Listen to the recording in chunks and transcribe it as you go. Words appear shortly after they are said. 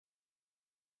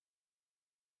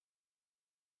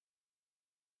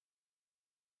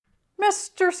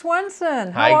Mr.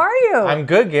 Swenson, Hi. how are you? I'm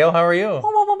good, Gail. How are you?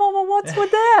 What's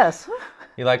with this?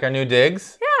 You like our new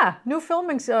digs? Yeah, new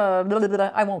filming.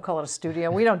 I won't call it a studio.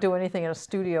 We don't do anything in a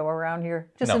studio around here.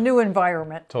 Just No. a new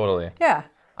environment. Totally. Yeah.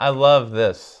 I love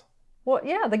this. Well,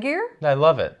 yeah, the gear. I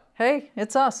love it. Hey,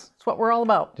 it's us. It's what we're all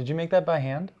about. Did you make that by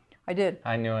hand? I did.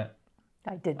 I knew it.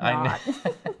 I did not.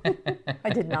 I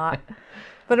did not.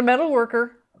 But a metal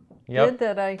worker did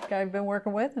that I've been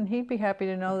working with, and he'd be happy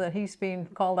to know that he's being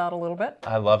called out a little bit.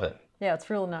 I love it. Yeah, it's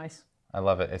real nice. I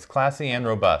love it. It's classy and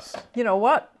robust. You know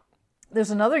what?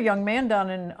 There's another young man down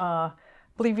in, I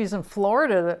believe he's in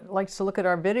Florida, that likes to look at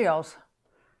our videos.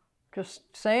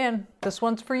 Just saying, this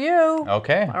one's for you.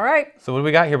 Okay. All right. So what do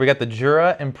we got here? We got the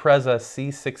Jura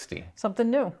C60. Something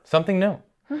new. Something new.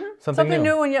 Mm-hmm. Something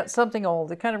new and yet something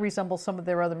old. It kind of resembles some of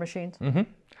their other machines.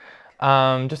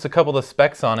 Mm-hmm. Just a couple of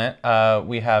specs on it.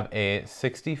 We have a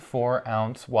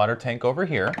 64-ounce water tank over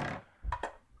here.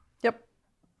 Yep.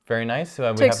 Very nice.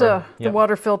 Takes the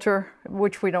water filter,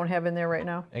 which we don't have in there right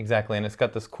now. Exactly, and it's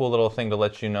got this cool little thing to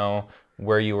let you know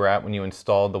where you were at when you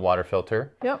installed the water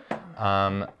filter. Yep.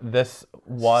 This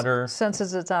water...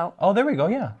 senses it's out. Oh, there we go,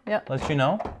 yeah. Yep. Lets you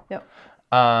know. Yep.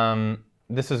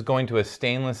 This is going to a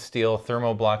stainless steel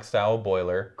thermoblock style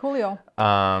boiler. Coolio.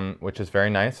 Which is very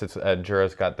nice. It's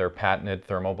Jura's got their patented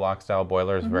thermoblock style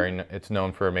boiler. It's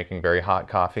known for making very hot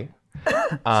coffee.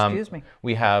 Excuse me.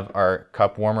 We have our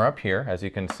cup warmer up here, as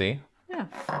you can see. Yeah.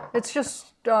 It's just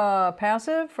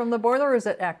passive from the boiler, or is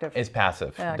it active? It's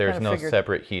passive. Yeah, There's no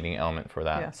separate heating element for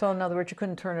that. Yeah, so in other words, you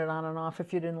couldn't turn it on and off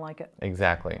if you didn't like it.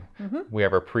 Exactly. We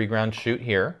have our pre-ground chute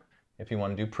here, if you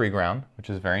want to do pre-ground, which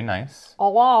is very nice. Oh,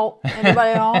 wow.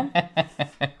 Anybody home?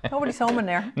 Nobody's home in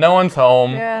there. No one's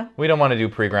home. Yeah. We don't want to do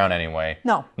pre-ground anyway.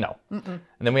 No. No. And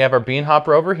then we have our bean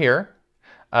hopper over here,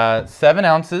 7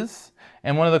 ounces.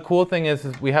 And one of the cool thing is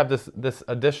we have this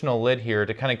additional lid here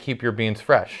to kind of keep your beans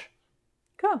fresh.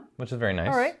 Cool. Which is very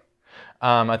nice. All right.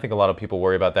 I think a lot of people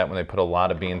worry about that when they put a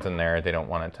lot of beans in there. They don't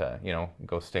want it to,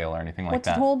 go stale or anything like that.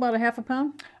 What's it hold? About a half a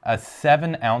pound?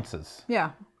 7 ounces.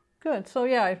 Yeah. Good. So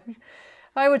yeah,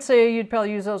 I would say you'd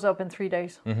probably use those up in 3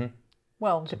 days.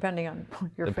 Well, depending on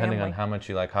your Depending family. on how much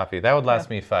you like coffee. That would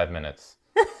last me 5 minutes.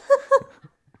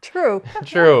 True.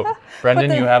 True.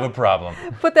 Brendan, you have a problem.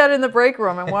 Put that in the break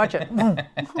room and watch it.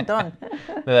 Done.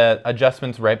 The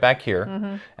adjustment's right back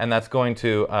here. And that's going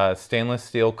to stainless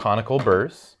steel conical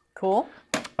burrs. Cool.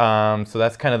 So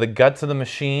that's kind of the guts of the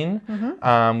machine.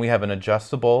 We have an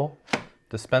adjustable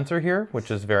dispenser here, which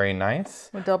is very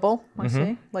nice. A double, I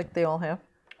see, like they all have.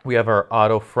 We have our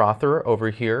auto frother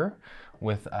over here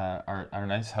with our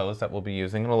nice hose that we'll be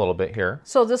using in a little bit here.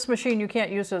 So this machine you can't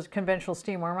use a conventional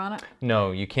steam arm on it?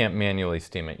 No, you can't manually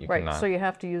steam it. You cannot. So you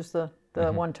have to use the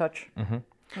one touch.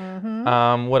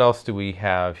 What else do we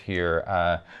have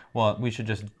here? Well, we should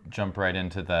just jump right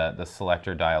into the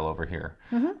selector dial over here.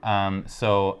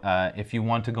 So if you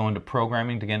want to go into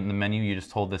programming to get in the menu, you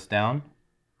just hold this down.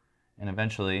 And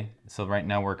eventually, so right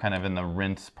now we're kind of in the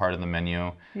rinse part of the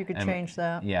menu. You could change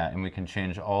that. Yeah, and we can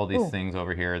change all these things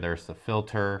over here. There's the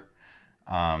filter,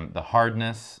 the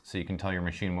hardness, so you can tell your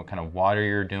machine what kind of water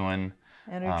you're doing.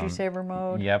 Energy saver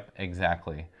mode. Yep,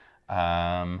 exactly.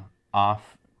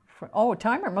 Off. Oh,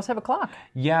 timer, must have a clock.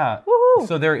 Yeah,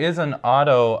 so there is an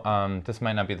auto, this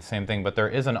might not be the same thing, but there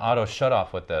is an auto shut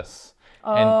off with this.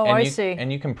 Oh, and I you, see.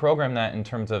 And you can program that in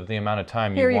terms of the amount of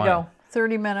time Here you want. Here you go.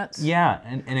 30 minutes. Yeah,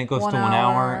 and it goes to 1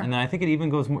 hour, and then I think it even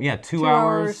goes more, 2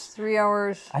 hours. 3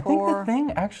 hours, I think the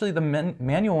thing, actually, the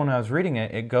manual when I was reading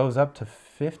it, it goes up to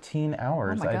 15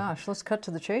 hours. Oh my gosh, let's cut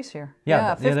to the chase here.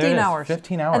 Yeah, 15 hours.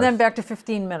 15 hours. And then back to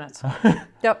 15 minutes.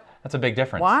 Yep. That's a big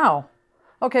difference. Wow.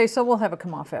 Okay, so we'll have it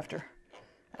come off after,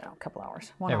 I don't know, a couple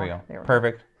hours. 1 hour. There we go. There we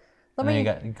Perfect. Let and me,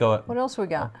 then you got, what else we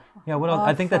got? Yeah, what else?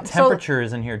 I think the temperature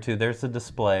is in here too. There's the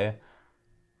display.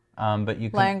 But you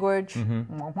can... Language.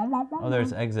 Oh,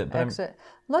 there's exit. But exit.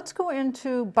 Let's go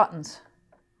into buttons.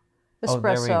 Espresso. Oh,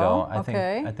 there we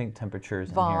go. I think temperature is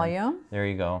in Volume. here. There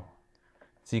you go.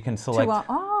 So you can select...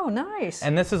 Oh, nice.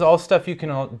 And this is all stuff you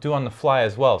can do on the fly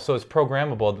as well. So it's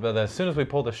programmable. But as soon as we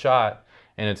pull the shot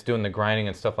and it's doing the grinding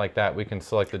and stuff like that, we can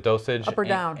select the dosage up or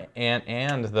down,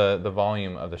 and the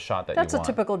volume of the shot that you want. That's a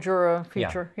typical Jura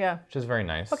feature, yeah. Which is very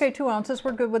nice. Okay, 2 ounces,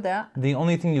 we're good with that. The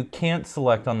only thing you can't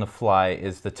select on the fly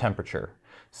is the temperature.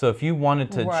 So if you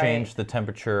wanted to change the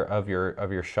temperature of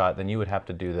your shot, then you would have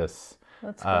to do this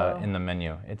in the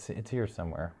menu. It's here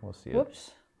somewhere. We'll see it.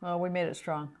 Whoops. Oh, we made it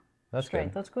strong. That's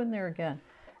good. Let's go in there again.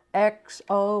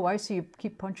 Oh, I see you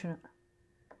keep punching it.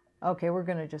 Okay, we're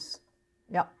going to just,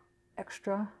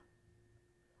 extra,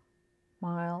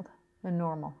 mild, and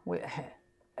normal.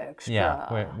 Extra.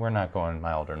 Yeah, we're not going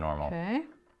mild or normal. Okay.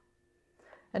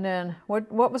 And then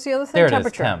what was the other thing? There it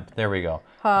Temperature. is, temp. There we go.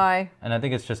 High. And I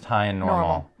think it's just high and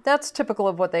normal. That's typical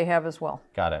of what they have as well.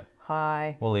 Got it.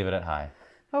 High. We'll leave it at high.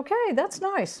 Okay, that's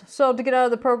nice. So to get out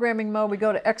of the programming mode, we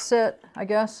go to exit, I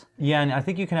guess. Yeah, and I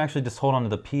think you can actually just hold on to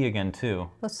the P again too.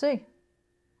 Let's see.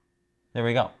 There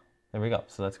we go. There we go.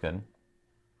 So that's good.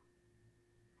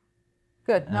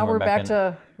 Good. And now we're back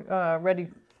to ready.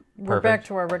 We're Perfect. back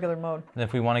to our regular mode. And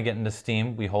if we want to get into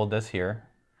steam, we hold this here,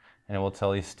 and it will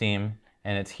tell you steam,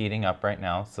 and it's heating up right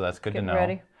now, so that's good to know.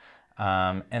 Ready.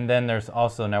 And then there's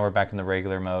also, now we're back in the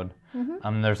regular mode.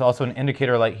 There's also an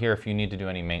indicator light here if you need to do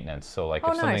any maintenance. So like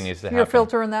if something needs to happen. Your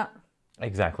filter in that?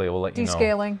 Exactly. It will let you know.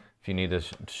 Descaling. If you need to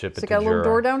ship it to Does it got a little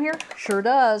door down here? Sure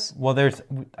does. Well,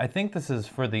 I think this is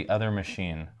for the other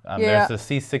machine. Yeah. There's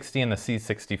the C60 and the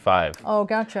C65. Oh,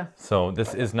 gotcha. So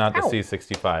this is not the Ow.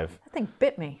 C65. That thing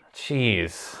bit me.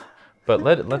 Jeez. But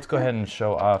let's go ahead and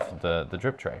show off the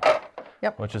drip tray.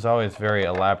 Yep. Which is always very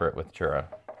elaborate with Jura.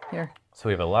 Here. So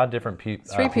we have a lot of different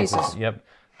pieces. 3 pieces. Yep.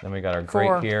 Then we got our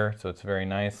 4. grate here, so it's very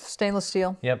nice. Stainless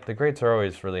steel. Yep, the grates are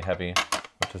always really heavy,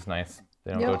 which is nice.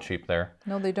 They don't go cheap there.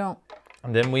 No, they don't.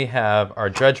 And then we have our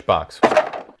dredge box.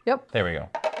 Yep. There we go.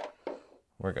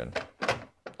 We're good.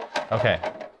 Okay.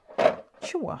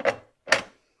 Sure.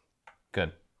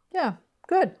 Good. Yeah,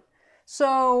 good.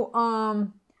 So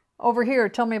over here,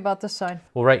 tell me about this side.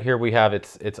 Well, right here we have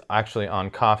it's actually on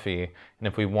coffee, and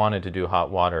if we wanted to do hot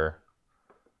water,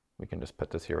 we can just put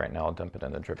this here right now. I'll dump it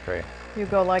in the drip tray. You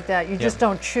go like that. You just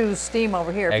don't choose steam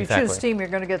over here. If Exactly. you choose steam, you're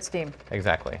going to get steam.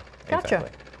 Exactly. Gotcha.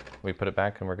 Exactly. We put it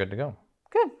back and we're good to go.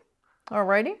 Good.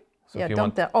 Alrighty. So yeah, if you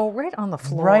dump want... that. Oh, right on the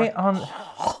floor. Right on.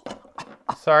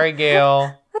 Sorry,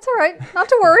 Gail. That's all right. Not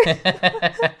to worry.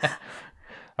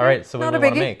 All right. So what do we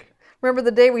want to make? Remember the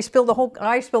day I spilled a whole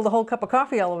cup of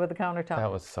coffee all over the countertop.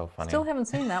 That was so funny. Still haven't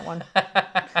seen that one.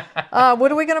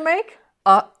 What are we gonna make?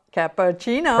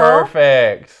 Cappuccino.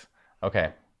 Perfect.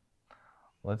 Okay.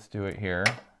 Let's do it here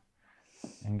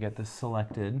and get this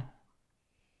selected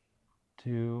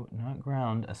to not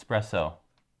ground espresso.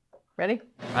 Ready?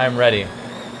 I'm ready.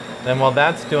 Then while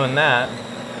that's doing that,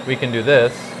 we can do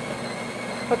this.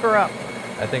 Hook her up.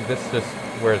 I think this just,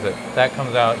 where is it? That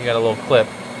comes out, you got a little clip.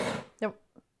 Yep.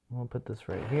 We'll put this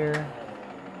right here.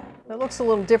 That looks a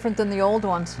little different than the old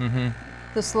ones. Mm-hmm.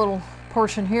 This little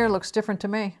portion here looks different to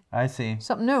me. I see.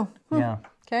 Something new. Yeah.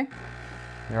 Okay.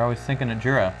 You're always thinking of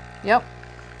Jura. Yep.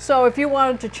 So if you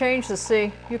wanted to change the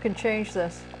C, you can change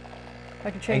this.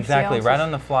 I can change exactly, the right ounces.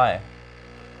 on the fly,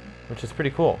 which is pretty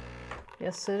cool.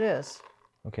 Yes, it is.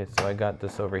 Okay, so I got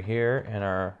this over here in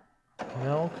our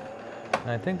milk.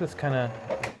 And I think this kind of,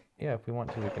 yeah, if we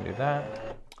want to, we can do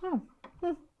that. Oh.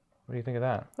 What do you think of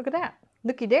that? Look at that.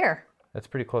 Looky there. That's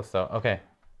pretty close though. Okay,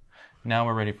 now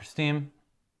we're ready for steam.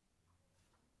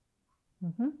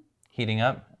 Heating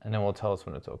up, and then we'll tell us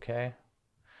when it's okay.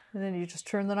 And then you just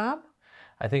turn the knob.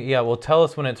 I think, yeah, we'll tell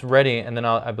us when it's ready, and then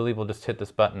I believe we'll just hit this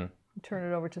button.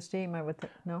 Turn it over to steam, I would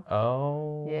think. No?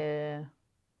 Oh. Yeah,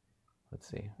 Let's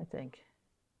see. I think.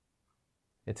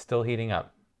 It's still heating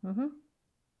up. So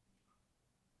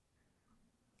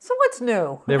what's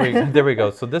new? There we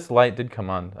go. So this light did come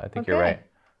on. I think you're Okay. right.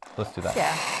 Let's do that.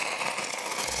 Yeah.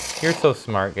 You're so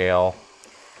smart, Gail.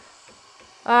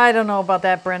 I don't know about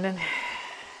that, Brendan.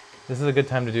 This is a good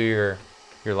time to do your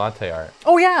latte art.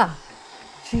 Oh, yeah.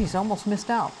 Jeez, almost missed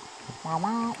out.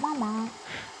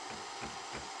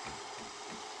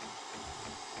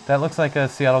 That looks like a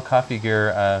Seattle Coffee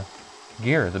Gear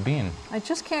the bean. I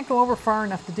just can't go over far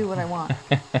enough to do what I want.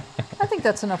 I think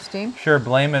that's enough steam. Sure,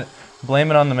 blame it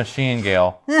on the machine,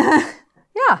 Gail.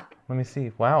 Yeah. Let me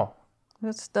see. Wow.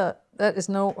 That is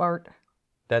no art.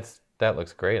 That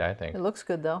looks great, I think. It looks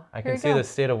good, though. I Here can you see go. the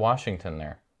state of Washington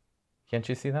there. Can't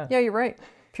you see that? Yeah, you're right.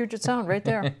 Puget Sound right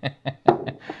there.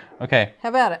 Okay.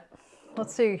 Have at it.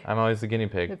 Let's see. I'm always the guinea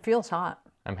pig. It feels hot.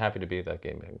 I'm happy to be that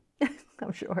guinea pig.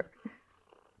 I'm sure.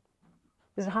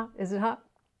 Is it hot? Is it hot?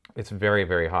 It's very,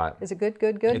 very hot. Is it good?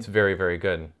 Good? Good? It's very, very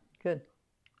good. Good.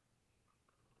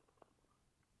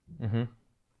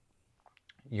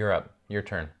 You're up. Your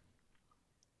turn.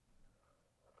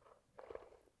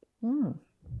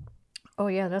 Oh,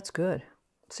 yeah, that's good.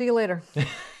 See you later.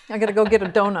 I got to go get a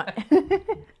donut.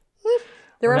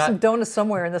 There are some donuts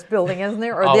somewhere in this building, isn't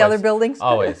there? Or the other buildings?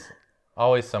 Always.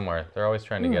 Always somewhere. They're always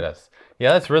trying to get us.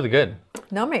 Yeah, that's really good.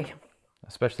 Nummy.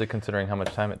 Especially considering how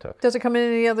much time it took. Does it come in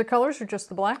any other colors or just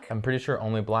the black? I'm pretty sure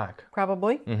only black.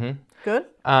 Probably. Good.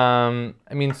 I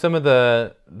mean, some of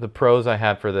the pros I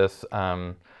had for this,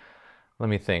 let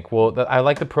me think. Well, I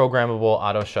like the programmable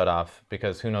auto shut off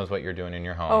because who knows what you're doing in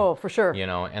your home. Oh, for sure. You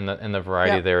know, and the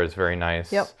variety there is very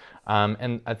nice. Yep.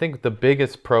 And I think the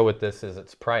biggest pro with this is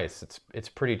its price. It's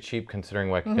pretty cheap considering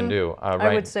what it can do. Right?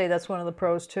 I would say that's one of the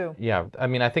pros too. Yeah, I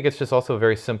mean, I think it's just also a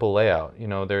very simple layout. You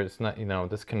know, there's not, you know,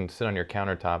 this can sit on your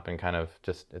countertop and kind of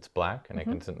just, it's black and it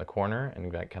can sit in the corner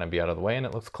and kind of be out of the way and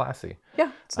it looks classy.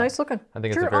 Yeah, it's nice looking. I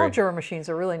think it's a very... All Jura machines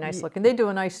are really nice looking. They do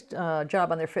a nice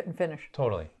job on their fit and finish.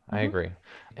 Totally, I agree.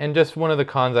 And just one of the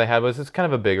cons I had was it's kind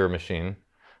of a bigger machine.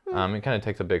 It kind of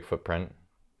takes a big footprint.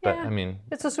 But yeah, I mean...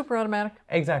 It's a super automatic.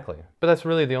 Exactly. But that's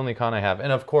really the only con I have.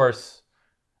 And of course,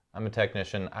 I'm a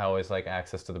technician. I always like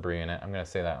access to the brie in it. I'm going to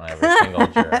say that on every single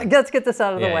Jura. Let's get this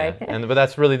out of the way. Yeah. But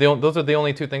that's really, those are the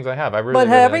only two things I have. But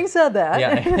having said that,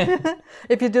 yeah.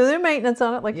 if you do the maintenance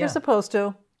on it like you're supposed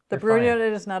to, the brewing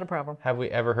unit is not a problem. Have we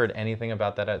ever heard anything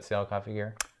about that at Seattle Coffee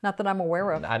Gear? Not that I'm aware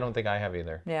of. I don't think I have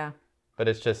either. Yeah. But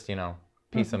it's just, you know,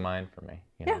 peace of mind for me.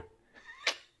 You know?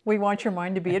 Yeah. We want your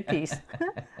mind to be at peace.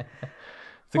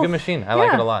 It's a good machine. I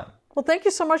like it a lot. Well, thank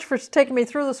you so much for taking me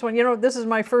through this one. You know, this is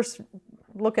my first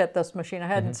look at this machine. I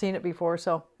hadn't seen it before,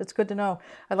 so it's good to know.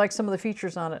 I like some of the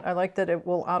features on it. I like that it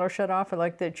will auto shut off. I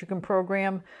like that you can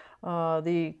program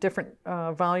the different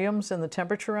volumes and the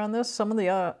temperature on this. Some of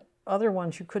the other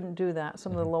ones you couldn't do that,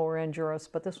 some of the lower end Juras,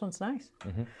 but this one's nice.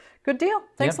 Good deal.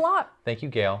 Thanks a lot. Thank you,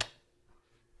 Gail.